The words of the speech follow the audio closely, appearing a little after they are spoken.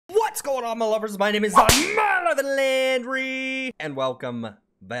What's going on, my lovers? My name is DonMahLuvinLandry, and welcome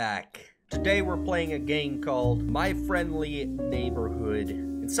back. Today we're playing a game called My Friendly Neighborhood,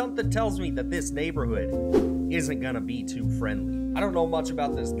 and something tells me that this neighborhood isn't gonna be too friendly. I don't know much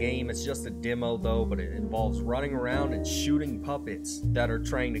about this game. It's just a demo though, but it involves running around and shooting puppets that are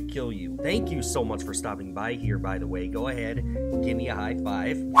trying to kill you. Thank you so much for stopping by here, by the way. Go ahead, give me a high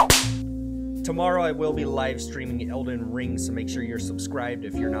five. Tomorrow I will be live streaming Elden Ring, so make sure you're subscribed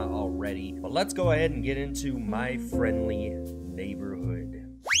if you're not already. But let's go ahead and get into My Friendly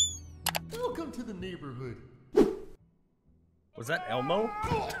Neighborhood. Welcome to the neighborhood. Was that Elmo?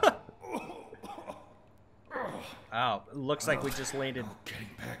 Ow, it looks like we just landed. Getting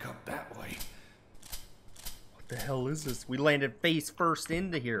back up that way. What the hell is this? We landed face first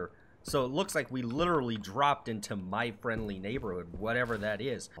into here. So it looks like we literally dropped into My Friendly Neighborhood, whatever that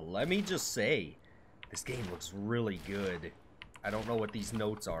is. Let me just say, this game looks really good. I don't know what these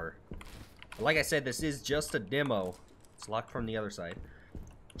notes are. But like I said, this is just a demo. It's locked from the other side.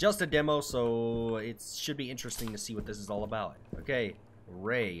 Just a demo, so it should be interesting to see what this is all about. Okay,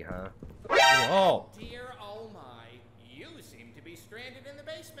 Ray, huh? Oh! Dear oh my, you seem to be stranded in the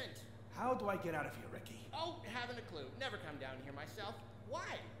basement. How do I get out of here, Ricky? Oh, haven't a clue. Never come down here myself.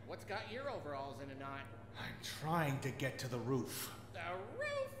 Why? What's got your overalls in a knot? I'm trying to get to the roof. The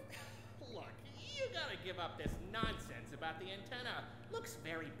roof? Look, you gotta give up this nonsense about the antenna. Looks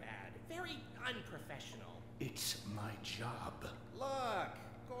very bad, very unprofessional. It's my job. Look,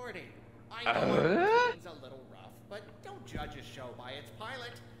 Gordy, I know it's a little rough, but don't judge a show by its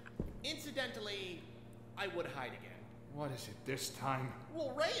pilot. Incidentally, I would hide again. What is it this time?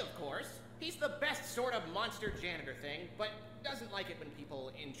 Well, Ray, of course. He's the best sort of monster janitor thing, but doesn't like it when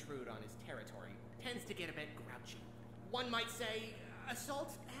people intrude on his territory. Tends to get a bit grouchy. One might say,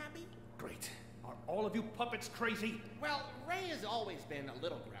 assault happy? Great. Are all of you puppets crazy? Well, Ray has always been a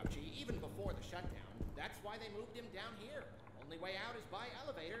little grouchy, even before the shutdown. That's why they moved him down here. Only way out is by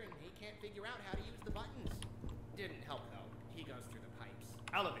elevator, and he can't figure out how to use the buttons. Didn't help, though. He goes through the pipes.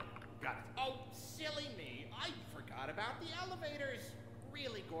 Elevator. Got it. Oh, silly me. I forgot about the elevators.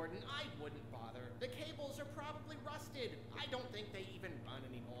 Really, Gordon, I wouldn't bother. The cables are probably rusted. I don't think they even run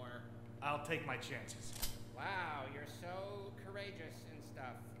anymore. I'll take my chances. Wow, you're so courageous and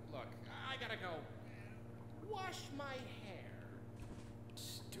stuff. Look, I gotta go wash my hair.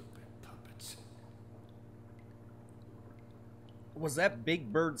 Stupid puppets. Was that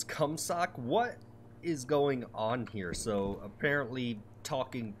Big Bird's cum sock? What is going on here? So apparently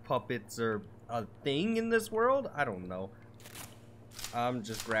talking puppets are a thing in this world? I don't know. I'm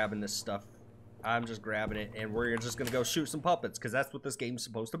just grabbing this stuff. I'm just grabbing it, and we're just gonna go shoot some puppets, because that's what this game's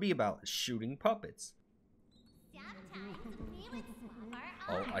supposed to be about, shooting puppets.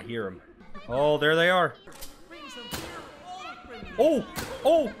 Oh, I hear them. Oh, there they are. Oh!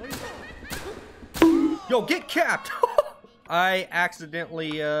 Oh! Yo, get capped! I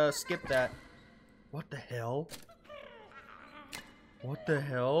accidentally skipped that. What the hell? What the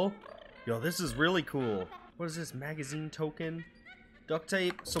hell? Yo, this is really cool. What is this, magazine token? Duct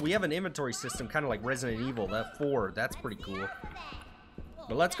tape. So we have an inventory system, kind of like Resident Evil. That 4, that's pretty cool.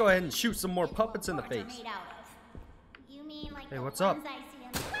 But let's go ahead and shoot some more puppets in the face. Hey, what's up?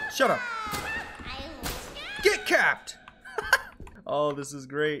 Shut up. Get capped! Oh, this is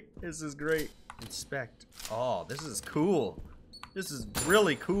great. This is great. Inspect. Oh, this is cool. This is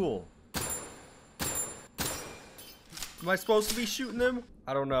really cool. Am I supposed to be shooting them?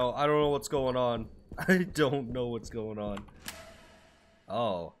 I don't know. I don't know what's going on. I don't know what's going on.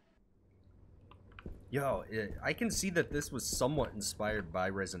 Oh. Yo, I can see that this was somewhat inspired by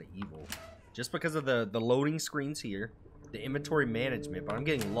Resident Evil. Just because of the loading screens here. The inventory management, but I'm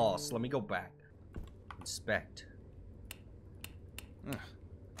getting lost. Let me go back. Inspect.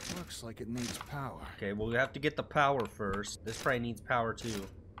 Looks like it needs power. Okay, well, we have to get the power first. This probably needs power too.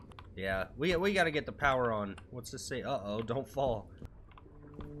 Yeah, we gotta get the power on. What's this say? Uh-oh, don't fall.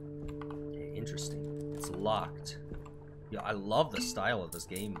 Okay, interesting. It's locked. Yeah, I love the style of this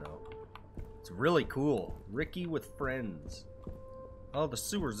game, though. It's really cool. Ricky with friends. Oh, the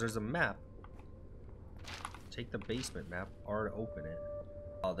sewers. There's a map. Take the basement map or to open it.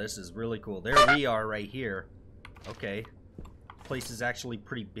 Oh, this is really cool. There we are right here. Okay. Place is actually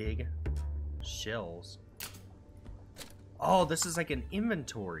pretty big. Shells. Oh, this is like an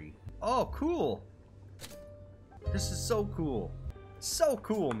inventory. Oh, cool. This is so cool. So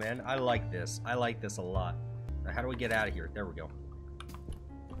cool, man. I like this. I like this a lot. Now, how do we get out of here? There we go.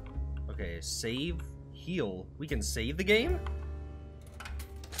 Okay, save, heal. We can save the game?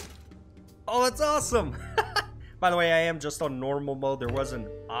 Oh, that's awesome! By the way, I am just on normal mode. There was an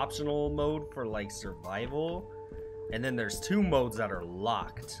optional mode for, like, survival. And then there's 2 modes that are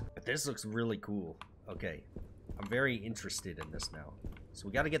locked. But this looks really cool. Okay, I'm very interested in this now. So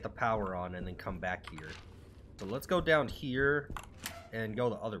we got to get the power on and then come back here. So let's go down here and go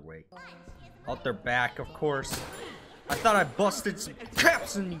the other way. Out their back, of course. I thought I busted some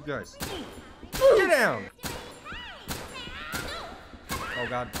caps in you guys. Get down! Oh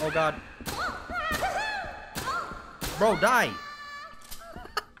god, oh god. Bro, die!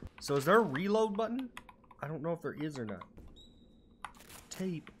 So is there a reload button? I don't know if there is or not.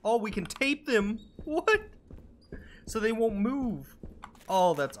 Tape. Oh, we can tape them! What? So they won't move.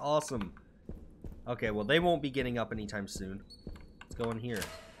 Oh, that's awesome. Okay, well they won't be getting up anytime soon. Let's go in here.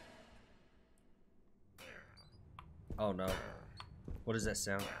 Oh no. What does that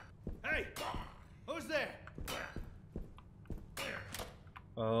sound? Hey! Who's there?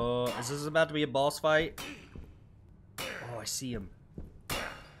 Oh, is this about to be a boss fight? Oh, I see him.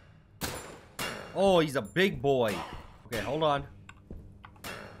 Oh, he's a big boy. Okay, hold on.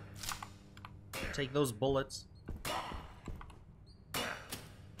 Take those bullets.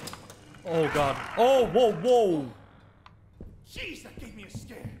 Oh god. Oh, whoa, whoa. Jeez, that gave me a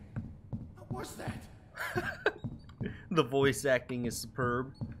scare. What was that? The voice acting is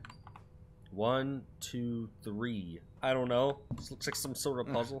superb. 1, 2, 3. I don't know. This looks like some sort of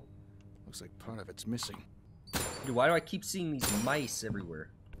puzzle. Looks like part of it's missing. Dude, why do I keep seeing these mice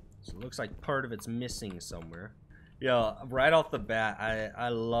everywhere? So it looks like part of it's missing somewhere. Yeah, right off the bat, I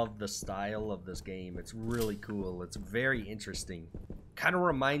love the style of this game. It's really cool. It's very interesting. Kind of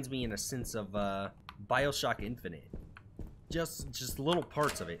reminds me in a sense of BioShock Infinite. Just little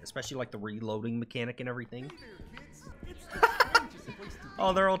parts of it, especially like the reloading mechanic and everything.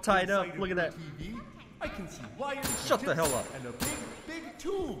 Oh, they're all tied up. Look at that. I can see wires. Shut the hell up. And a big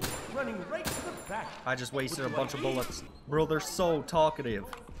tube running right to the back. I just wasted a bunch of bullets. Bro, they're so talkative.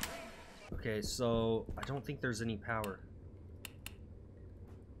 Okay, so I don't think there's any power.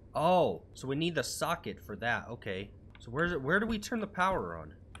 Oh, so we need the socket for that. Okay. So where do we turn the power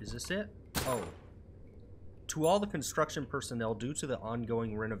on? Is this it? Oh. To all the construction personnel, due to the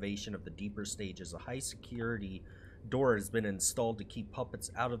ongoing renovation of the deeper stages, a high security door has been installed to keep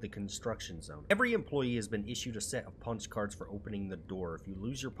puppets out of the construction zone. Every employee has been issued a set of punch cards for opening the door. If you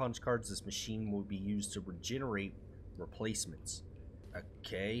lose your punch cards, this machine will be used to regenerate replacements.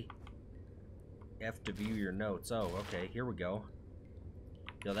 Okay. F to view your notes. Oh, okay, here we go.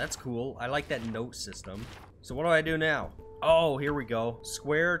 Yo, that's cool. I like that note system. So what do I do now? Oh, here we go.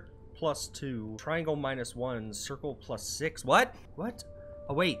 Square +2, triangle -1, circle +6. What? What?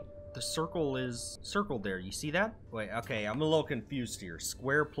 Oh, wait. The circle is circled there. You see that? Wait, okay, I'm a little confused here.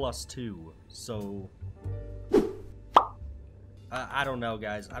 Square +2. So I don't know,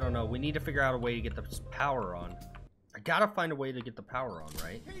 guys. I don't know. We need to figure out a way to get the power on. I gotta find a way to get the power on,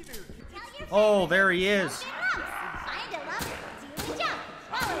 right? Oh, there he is.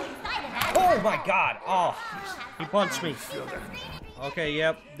 Oh my god. Oh, he punched me. Okay,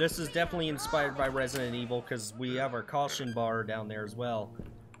 yep. This is definitely inspired by Resident Evil because we have our caution bar down there as well.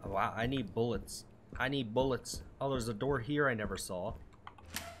 Oh, wow, I need bullets. I need bullets. Oh, there's a door here I never saw.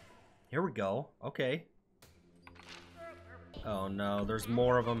 Here we go. Okay. Oh no, there's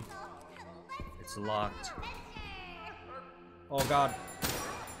more of them. It's locked. Oh god.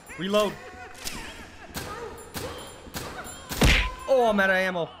 Reload. Oh, I'm out of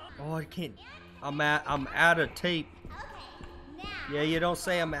ammo. Oh, I can't. I'm out of tape. Yeah, you don't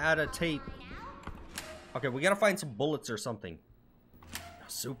say I'm out of tape. Okay, we gotta find some bullets or something.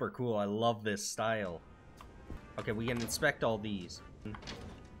 Super cool. I love this style. Okay, we can inspect all these.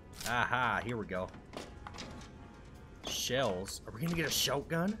 Aha, here we go. Shells. Are we gonna get a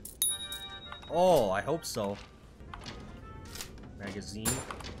shotgun? Oh, I hope so. Magazine.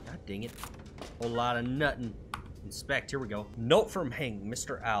 God dang it. Whole lot of nuttin'. Inspect, here we go. Note from Hank,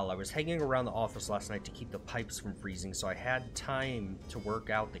 Mr. Al. I was hanging around the office last night to keep the pipes from freezing, so I had time to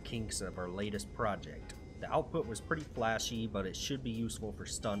work out the kinks of our latest project. The output was pretty flashy, but it should be useful for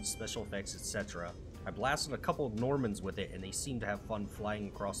stunts, special effects, etc. I blasted a couple of Normans with it, and they seemed to have fun flying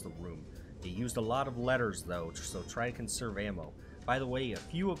across the room. They used a lot of letters, though, so try to conserve ammo. By the way, a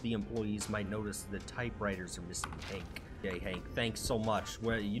few of the employees might notice the typewriters are missing. Hank. Yay, Hank, thanks so much.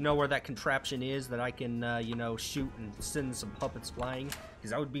 Where you know where that contraption is that I can, you know, shoot and send some puppets flying? Because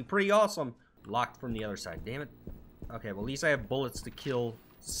that would be pretty awesome. Locked from the other side, damn it. Okay, well, at least I have bullets to kill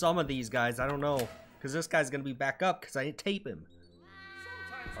some of these guys. I don't know. Because this guy's going to be back up because I didn't tape him.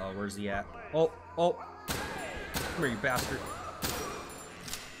 Oh, where's he at? Oh, oh. Come here, you bastard.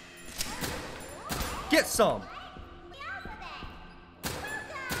 Get some.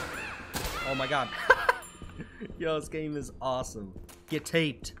 Oh, my God. Yo, this game is awesome. Get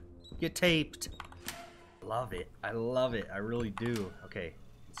taped. Get taped. love it. I love it. I really do. Okay,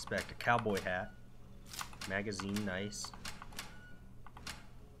 inspect a cowboy hat. Magazine, nice.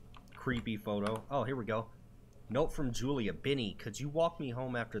 Creepy photo. Oh, here we go. Note from Julia. Benny, could you walk me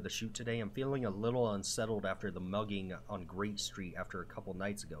home after the shoot today? I'm feeling a little unsettled after the mugging on Great Street after a couple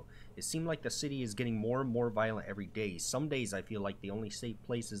nights ago. It seemed like the city is getting more and more violent every day. Some days I feel like the only safe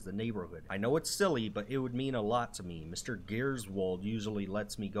place is the neighborhood. I know it's silly, but it would mean a lot to me. Mr. Gearswold usually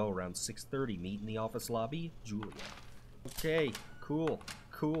lets me go around 6:30. Meet in the office lobby? Julia. Okay, cool,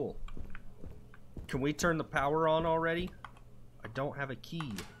 cool. Can we turn the power on already? I don't have a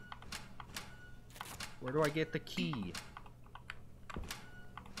key. Where do I get the key?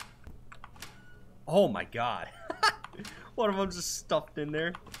 Oh my god. One of them just stuffed in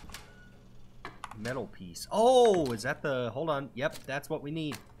there. Metal piece. Oh, is that the... Hold on. Yep, that's what we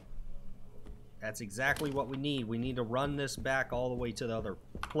need. That's exactly what we need. We need to run this back all the way to the other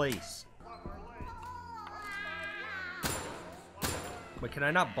place. Wait, can I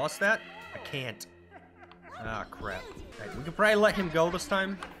not bust that? I can't. Ah, crap. Right, we could probably let him go this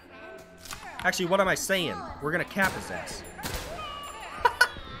time. Actually, what am I saying? We're gonna cap his ass.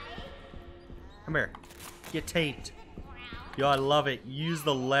 Come here. Get taped. Yo, I love it. Use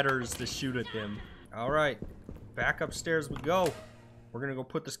the letters to shoot at them. Alright. Back upstairs we go. We're gonna go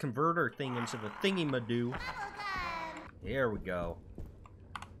put this converter thing into the thingy-ma-doo. There we go.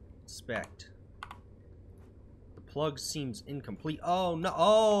 Inspect. The plug seems incomplete. Oh, no.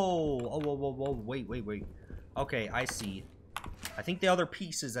 Oh! Oh, whoa, whoa, whoa. Wait, wait, wait. Okay, I see. I think the other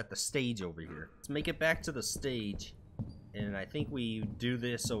piece is at the stage over here. Let's make it back to the stage. And I think we do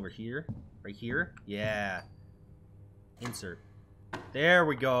this over here. Right here. Yeah. Insert. There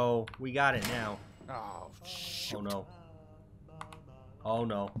we go. We got it now. Oh, Oh no. Oh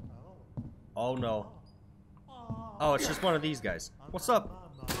no. Oh no. Oh, it's just one of these guys. What's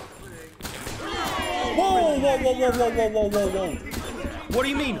up? Whoa, whoa, whoa, whoa, whoa, whoa, whoa, whoa, whoa. What do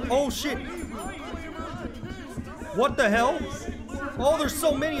you mean? Oh shit. What the hell? Oh, there's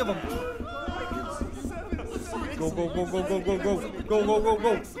so many of them. Go, go, go, go, go, go, go. Go, go, go,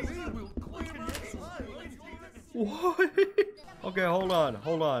 go. What? Okay, hold on,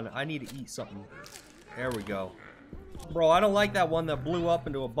 hold on. I need to eat something. There we go. Bro, I don't like that one that blew up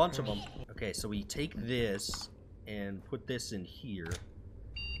into a bunch of them. Okay, so we take this and put this in here.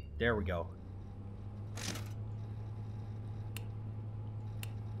 There we go.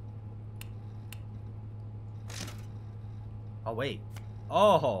 Oh, wait.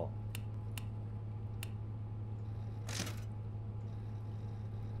 Oh.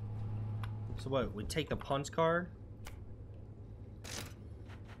 So what, we take the punch card?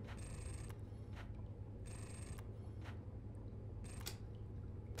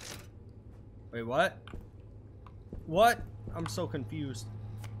 Wait, what? What? I'm so confused.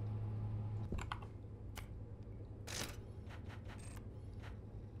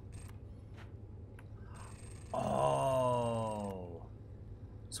 Oh.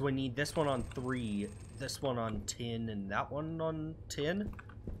 So we need this one on 3, this one on 10, and that one on 10?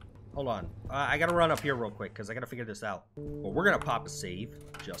 Hold on. I gotta run up here real quick, because I gotta figure this out. Well, we're gonna pop a save,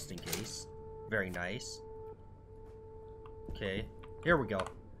 just in case. Very nice. Okay. Here we go.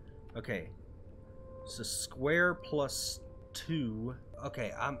 Okay. So square plus 2.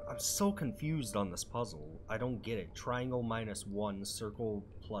 Okay, I'm so confused on this puzzle. I don't get it. Triangle minus 1, circle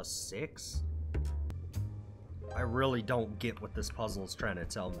plus 6? I really don't get what this puzzle is trying to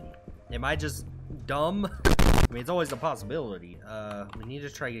tell me. Am I just dumb? I mean, it's always a possibility. We need to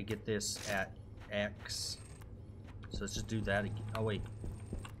try to get this at X. So let's just do that again. Oh, wait.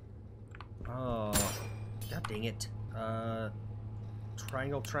 Oh, god dang it.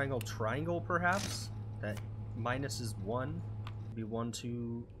 Triangle, triangle, triangle, perhaps? That minus is 1. Be 1,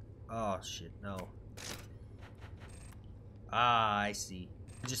 2. Oh, shit, no. Ah, I see.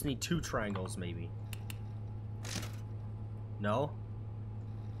 We just need 2 triangles, maybe. No?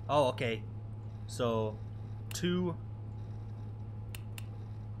 Oh, okay. So, 2...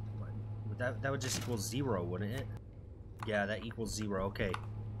 That would just equal 0, wouldn't it? Yeah, that equals 0. Okay.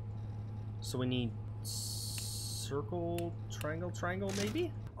 So we need circle, triangle, triangle,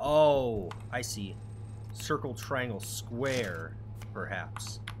 maybe? Oh, I see. Circle, triangle, square,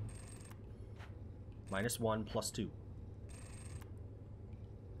 perhaps. Minus 1 plus 2.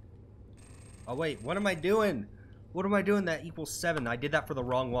 Oh, wait. What am I doing? What am I doing? That equals 7. I did that for the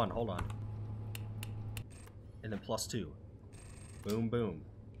wrong one. Hold on. And then plus 2. Boom, boom.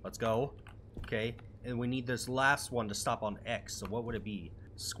 Let's go. Okay. And we need this last one to stop on X. So what would it be?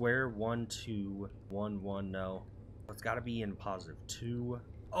 Square 1, 2, 1, 1. No. It's got to be in positive 2.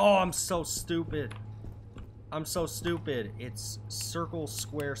 Oh, I'm so stupid. I'm so stupid. It's circle,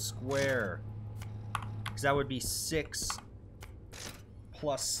 square, square. Because that would be 6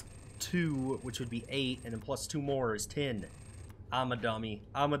 plus 2, which would be 8, and then plus 2 more is 10. I'm a dummy.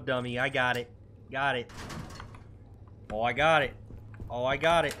 I'm a dummy. I got it. Got it. Oh, I got it. Oh, I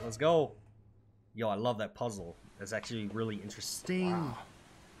got it. Let's go. Yo, I love that puzzle. That's actually really interesting. Wow.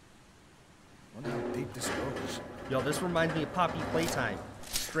 Wonder how deep this goes. Yo, this reminds me of Poppy Playtime.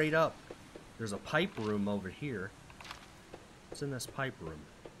 Straight up. There's a pipe room over here. What's in this pipe room?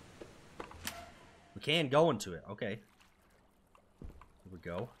 We can go into it. Okay. Here we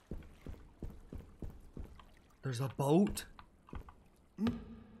go. There's a boat.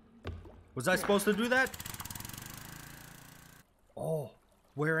 Was I supposed to do that? Oh,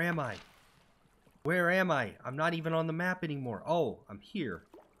 where am I? Where am I? I'm not even on the map anymore. Oh, I'm here.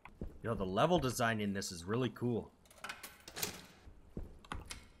 Yo, the level design in this is really cool.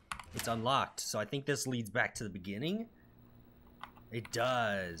 It's unlocked, so I think this leads back to the beginning. It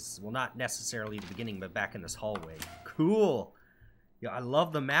does. Well, not necessarily the beginning, but back in this hallway. Cool. Yo, I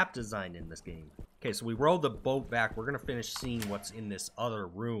love the map design in this game. Okay, so we rode the boat back. We're gonna finish seeing what's in this other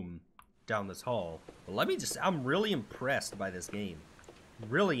room down this hall. But let me just, I'm really impressed by this game.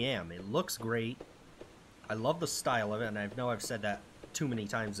 Really am. It looks great. I love the style of it, and I know I've said that too many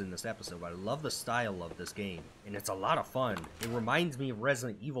times in this episode, but I love the style of this game, and it's a lot of fun. It reminds me of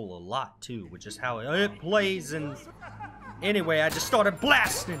Resident Evil a lot too, which is how it plays. And anyway, I just started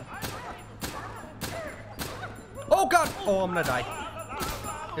blasting. Oh god! Oh, I'm gonna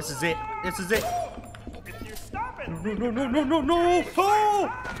die. This is it. This is it. No, no, no, no, no, no! Oh!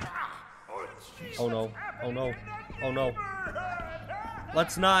 Oh no! Oh no! Oh no!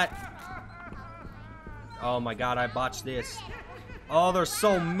 Let's not. Oh my god, I botched this. Oh, there's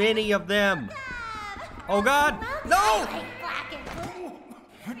so many of them. Oh god, no!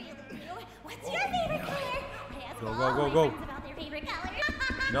 What's your favorite color? Go, go, go, go.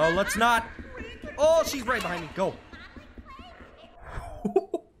 No, let's not. Oh, she's right behind me. Go.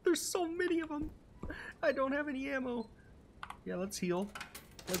 There's so many of them. I don't have any ammo. Yeah, let's heal.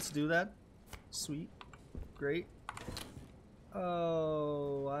 Let's do that. Sweet. Great.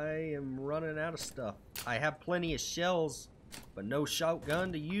 Oh, I am running out of stuff. I have plenty of shells, but no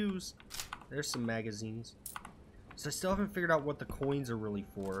shotgun to use. There's some magazines. So I still haven't figured out what the coins are really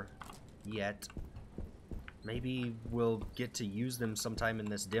for yet. Maybe we'll get to use them sometime in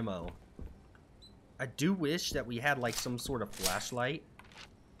this demo. I do wish that we had like some sort of flashlight.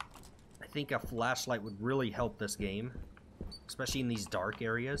 I think a flashlight would really help this game, especially in these dark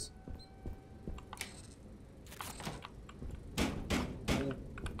areas.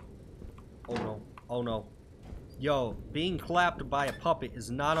 Oh no. Oh no. Yo, being clapped by a puppet is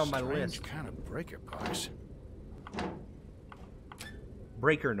not on my list. Kind of breaker box.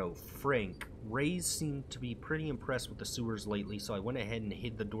 Breaker note, Frank. Rays seem to be pretty impressed with the sewers lately, so I went ahead and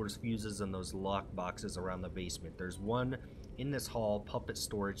hid the door's fuses and those lock boxes around the basement. There's one in this hall, puppet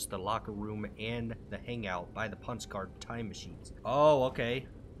storage, the locker room, and the hangout by the punch card time machines. Oh, okay.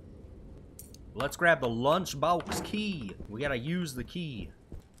 Let's grab the lunchbox key. We gotta use the key.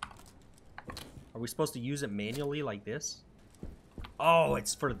 Are we supposed to use it manually like this? Oh,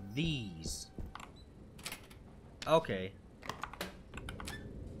 it's for these. Okay.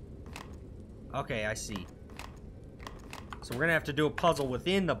 Okay, I see. So we're gonna have to do a puzzle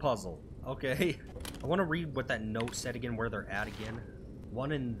within the puzzle. Okay. I want to read what that note said again, where they're at again.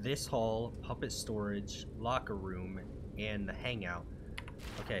 One in this hall, puppet storage, locker room, and the hangout.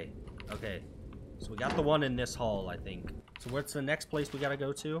 Okay, okay. So we got the one in this hall, I think. So what's the next place we gotta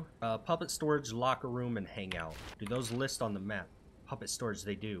go to? Puppet storage, locker room, and hangout. Do those list on the map? Puppet storage,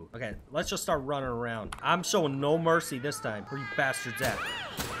 they do. Okay, let's just start running around. I'm showing no mercy this time. Where you bastards at?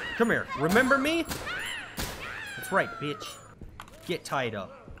 Come here. Remember me? That's right, bitch. Get tied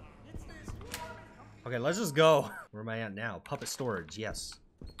up. Okay, let's just go. Where am I at now? Puppet storage, yes.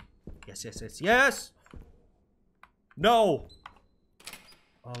 Yes, yes, yes, yes! No!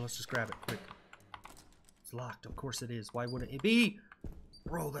 Oh, let's just grab it quick. It's locked, of course it is. Why wouldn't it be?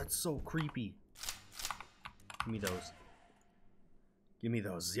 Bro, that's so creepy. Give me those. Give me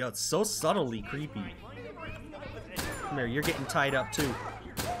those. Yeah, it's so subtly creepy. Come here, you're getting tied up too.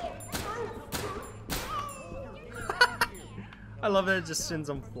 I love that it just sends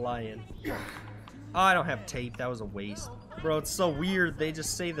them flying. Oh, I don't have tape. That was a waste. Bro, it's so weird. They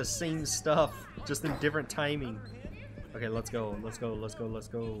just say the same stuff, just in different timing. Okay, let's go. Let's go. Let's go. Let's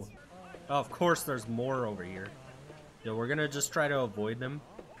go. Oh, of course there's more over here. Yo, we're gonna just try to avoid them.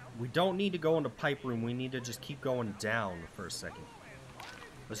 We don't need to go into pipe room. We need to just keep going down for a second.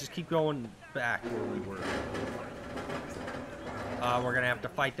 Let's just keep going back where we were. We're gonna have to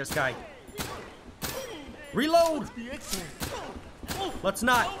fight this guy. Reload! Let's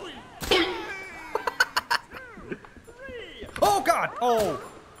not. Oh, God! Oh!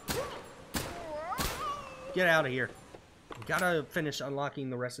 Get out of here. You gotta finish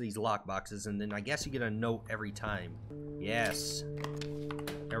unlocking the rest of these lockboxes, and then I guess you get a note every time. Yes.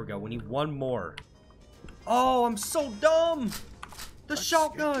 There we go. We need one more. Oh, I'm so dumb! The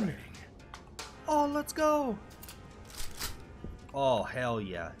shotgun! Oh, let's go! Oh, hell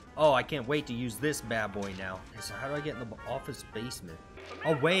yeah. Oh, I can't wait to use this bad boy now. Okay, so how do I get in the office basement?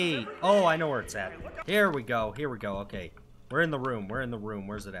 Oh, wait. Oh, I know where it's at. Here we go. Here we go. Okay. We're in the room. We're in the room.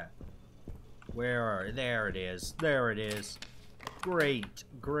 Where's it at? There it is. There it is. Great.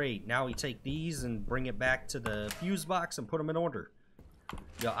 Great. Now we take these and bring it back to the fuse box and put them in order.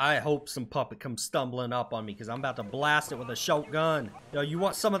 Yo, I hope some puppet comes stumbling up on me because I'm about to blast it with a shotgun. Yo, you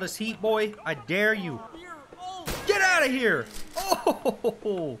want some of this heat, boy? I dare you. Get out of here!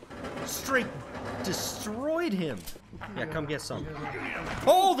 Oh, straight destroyed him. Yeah, come get some.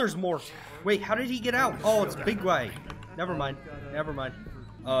 Oh, there's more. Wait, how did he get out? Oh, it's big guy. Never mind. Never mind.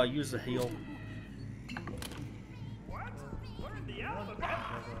 Use the heal.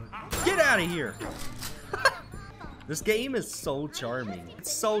 Get out of here! This game is so charming.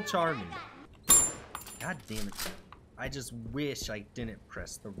 It's so charming. God damn it. I just wish I didn't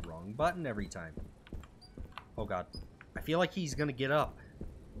press the wrong button every time. Oh god. I feel like he's gonna get up.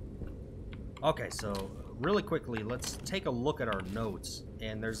 Okay, so really quickly, let's take a look at our notes.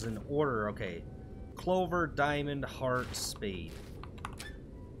 And there's an order, okay. Clover, diamond, heart, spade.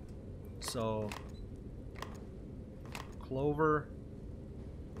 So, clover,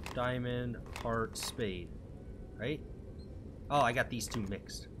 diamond, heart, spade. Right? Oh, I got these two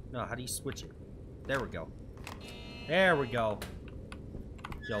mixed. No, how do you switch it? There we go. There we go.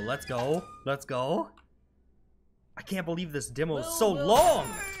 Yo, let's go. Let's go. I can't believe this demo is so long.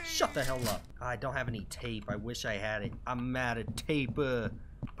 Shut the hell up. I don't have any tape. I wish I had it. I'm mad at tape. But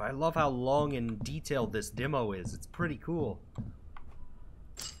I love how long and detailed this demo is. It's pretty cool.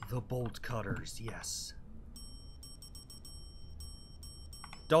 The bolt cutters, yes.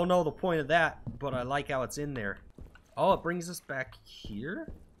 Don't know the point of that, but I like how it's in there. Oh, it brings us back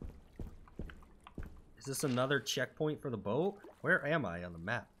here? Is this another checkpoint for the boat? Where am I on the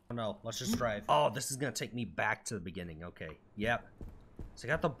map? Oh no, let's just drive. Oh, this is gonna take me back to the beginning. Okay, yep. So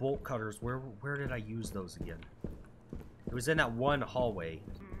I got the bolt cutters. Where did I use those again? It was in that one hallway.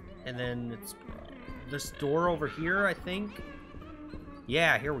 And then it's this door over here, I think.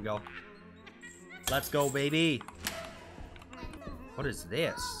 Yeah, here we go. Let's go, baby. What is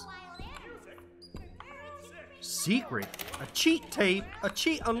this? Secret? A cheat tape? A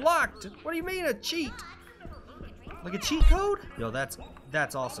cheat unlocked? What do you mean a cheat? Like a cheat code? Yo, that's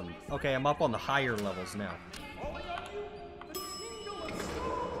awesome. Okay, I'm up on the higher levels now.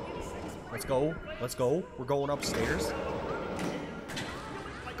 Let's go. Let's go. We're going upstairs.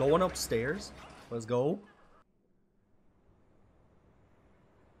 Going upstairs. Let's go.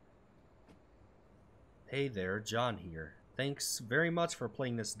 Hey there, John here. Thanks very much for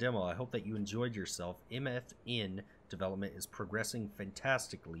playing this demo. I hope that you enjoyed yourself. MFN development is progressing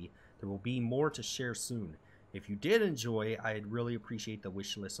fantastically. There will be more to share soon. If you did enjoy, I'd really appreciate the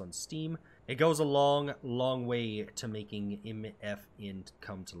wish list on Steam. It goes a long, long way to making MFN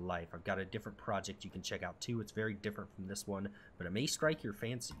come to life. I've got a different project you can check out too. It's very different from this one, but it may strike your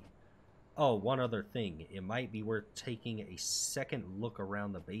fancy. Oh, one other thing. It might be worth taking a second look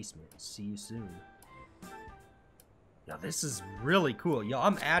around the basement. See you soon. Yo, this is really cool. Yo,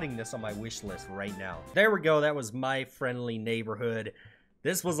 I'm adding this on my wish list right now. There we go. That was My Friendly Neighborhood.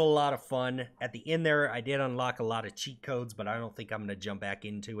 This was a lot of fun. At the end there, I did unlock a lot of cheat codes, but I don't think I'm going to jump back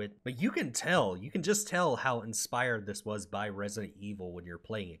into it. But you can just tell how inspired this was by Resident Evil when you're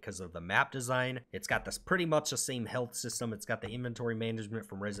playing it because of the map design. It's got this pretty much the same health system. It's got the inventory management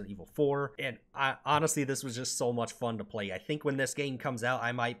from Resident Evil 4. And honestly, this was just so much fun to play. I think when this game comes out,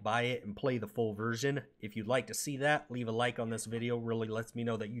 I might buy it and play the full version. If you'd like to see that, leave a like on this video. Really lets me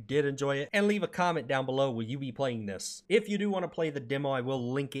know that you did enjoy it. And leave a comment down below. Will you be playing this? If you do want to play the demo, I will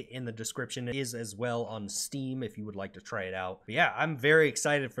link it in the description. It is as well on Steam if you would like to try it out. But yeah, I'm very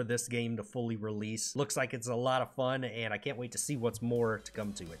excited for this game to fully release. Looks like it's a lot of fun, and I can't wait to see what's more to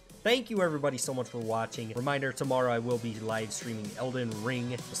come to it. Thank you everybody so much for watching. Reminder, tomorrow I will be live streaming Elden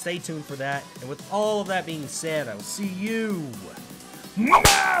Ring, so stay tuned for that. And with all of that being said, I will see you,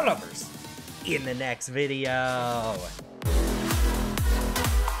 my lovers, in the next video.